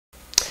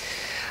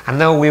And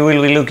now we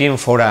will be looking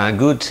for a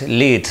good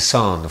lead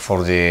sound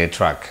for the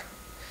track.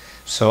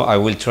 So I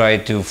will try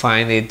to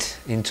find it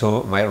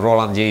into my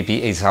Roland JP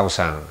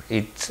 8000.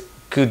 It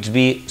could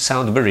be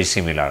sound very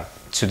similar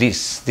to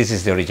this. This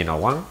is the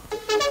original one.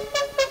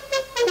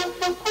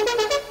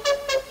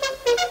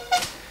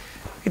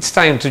 It's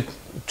time to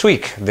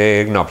tweak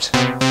the knobs.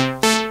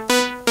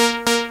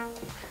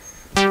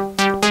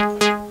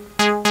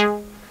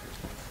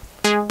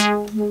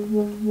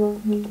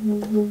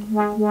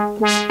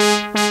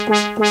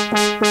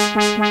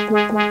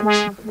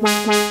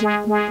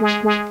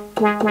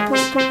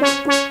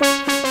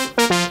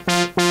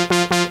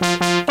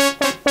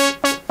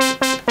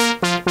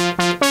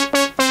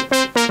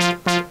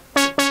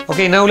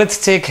 Okay, now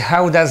let's check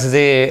how does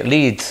the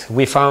lead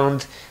we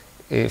found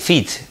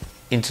fit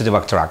into the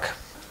backtrack.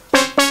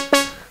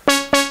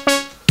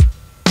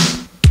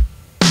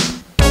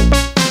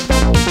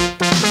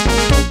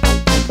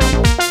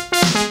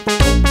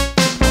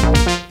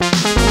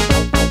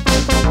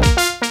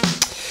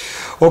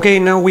 Okay,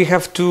 now we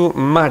have to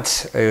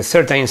match a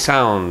certain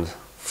sound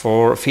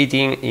for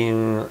fitting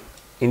in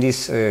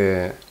this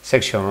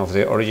section of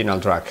the original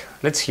track.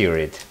 Let's hear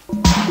it.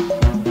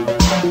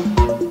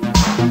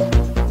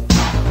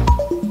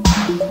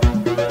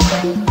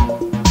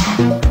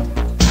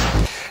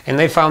 And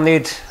I found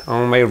it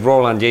on my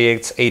Roland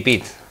JX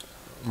 8-bit,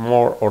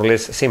 more or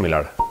less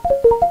similar.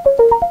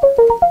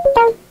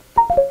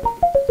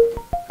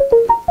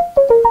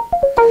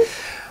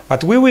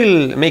 But we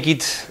will make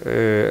it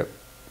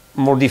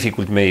more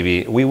difficult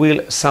maybe. We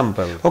will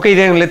sample. Okay,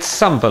 then let's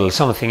sample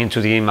something into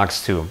the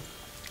Max 2.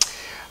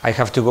 I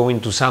have to go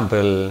into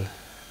sample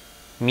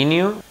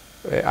menu.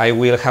 I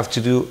will have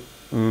to do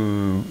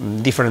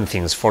different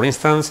things. For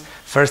instance,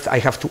 first I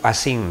have to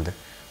assign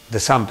the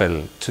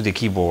sample to the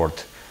keyboard,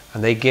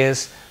 and I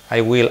guess I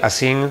will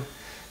assign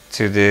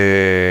to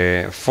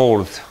the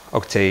 4th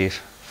octave,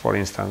 for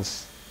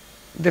instance,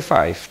 the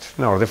 5th,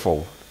 no, the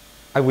 4th.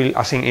 I will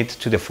assign it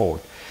to the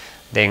 4th.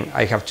 Then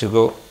I have to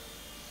go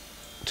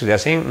to the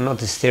assign, not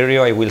the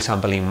stereo, I will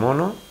sample in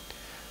mono.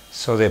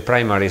 So the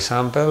primary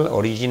sample,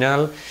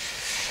 original.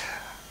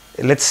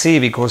 Let's see,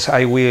 because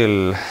I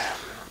will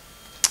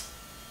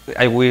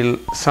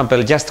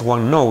sample just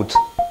one note,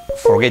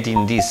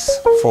 forgetting these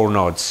 4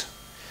 notes.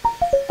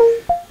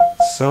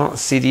 So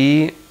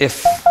CD,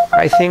 F,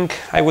 I think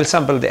I will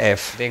sample the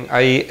F. Then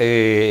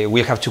I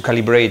will have to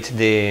calibrate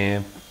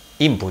the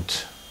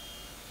input.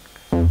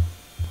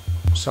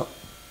 So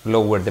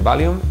lower the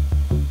volume.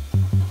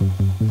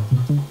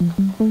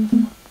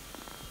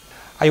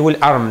 I will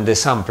arm the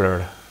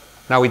sampler.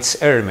 Now it's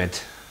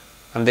armed.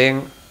 And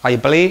then I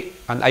play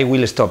and I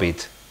will stop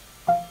it.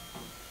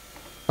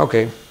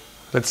 Okay,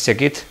 let's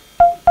check it.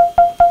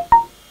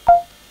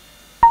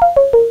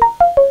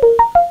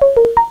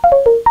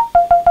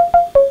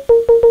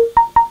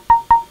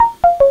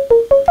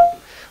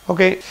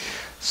 Okay,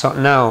 so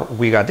now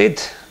we got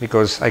it,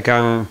 because I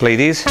can play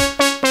this.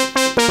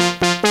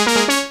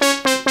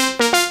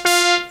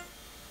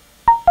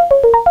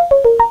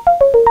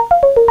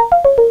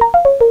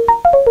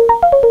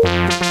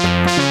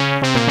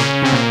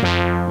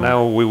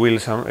 Now we will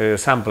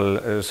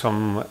sample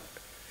some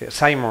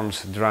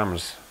Simon's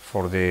drums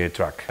for the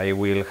track. I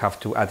will have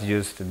to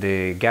adjust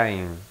the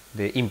gain,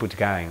 the input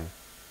gain.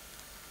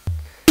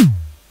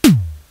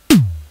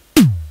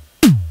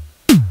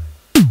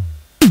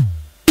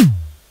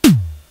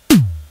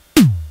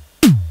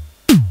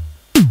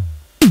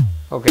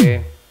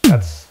 Okay,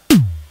 that's...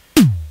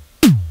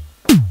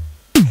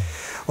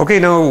 Okay,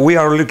 now we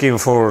are looking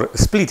for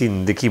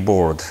splitting the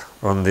keyboard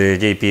on the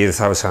JP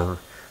 8000.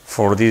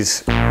 For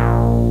this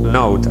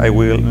note I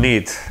will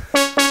need,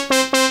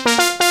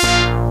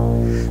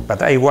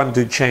 but I want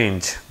to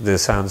change the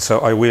sound, so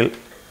I will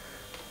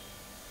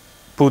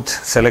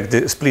select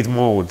the split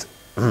mode.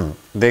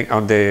 Then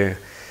on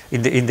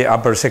in the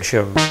upper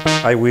section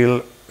I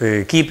will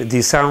keep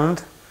the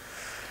sound,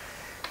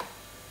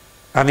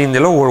 and in the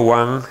lower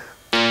one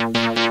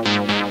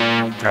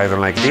I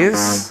don't like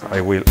this.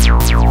 I will...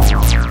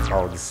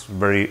 Oh, it's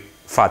very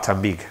fat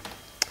and big.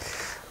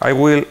 I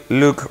will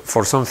look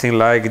for something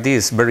like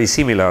this, very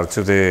similar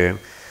to the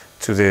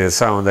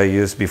sound I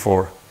used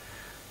before,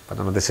 but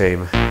not the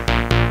same.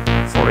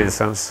 For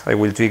instance, I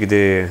will tweak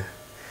the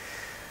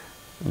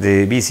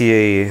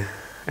VCA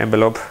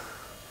envelope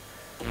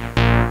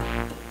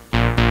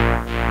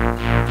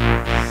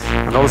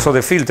and also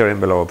the filter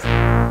envelope.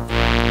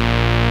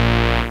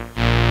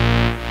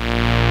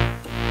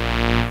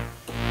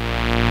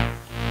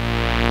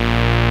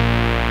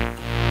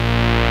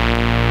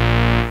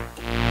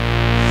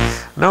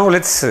 Now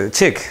let's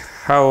check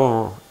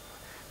how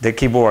the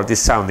keyboard is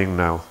sounding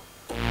now.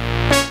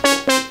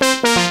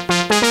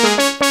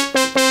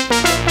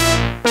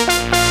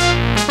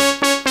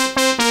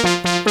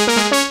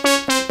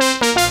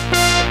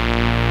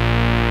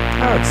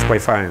 Oh, it's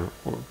quite fine.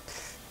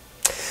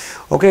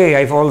 Okay,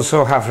 I've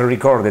also have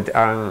recorded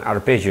an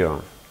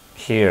arpeggio.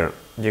 Here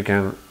you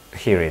can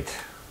hear it.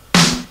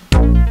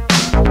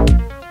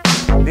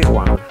 This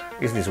one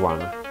is this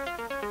one.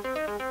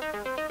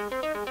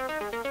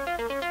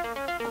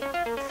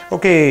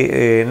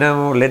 Okay,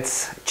 now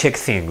let's check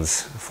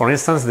things. For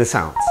instance, the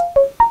sounds.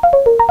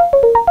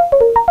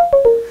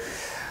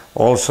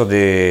 Also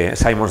the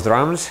Simon's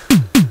drums.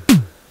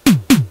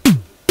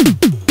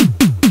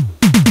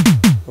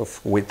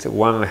 With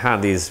one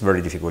hand is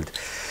very difficult.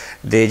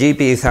 The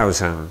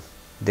JP1000,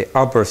 the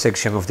upper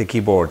section of the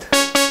keyboard.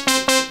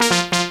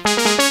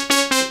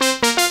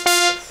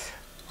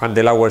 And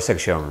the lower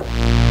section.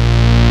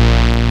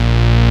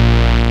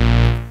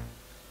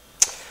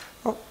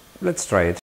 Oh, let's try it.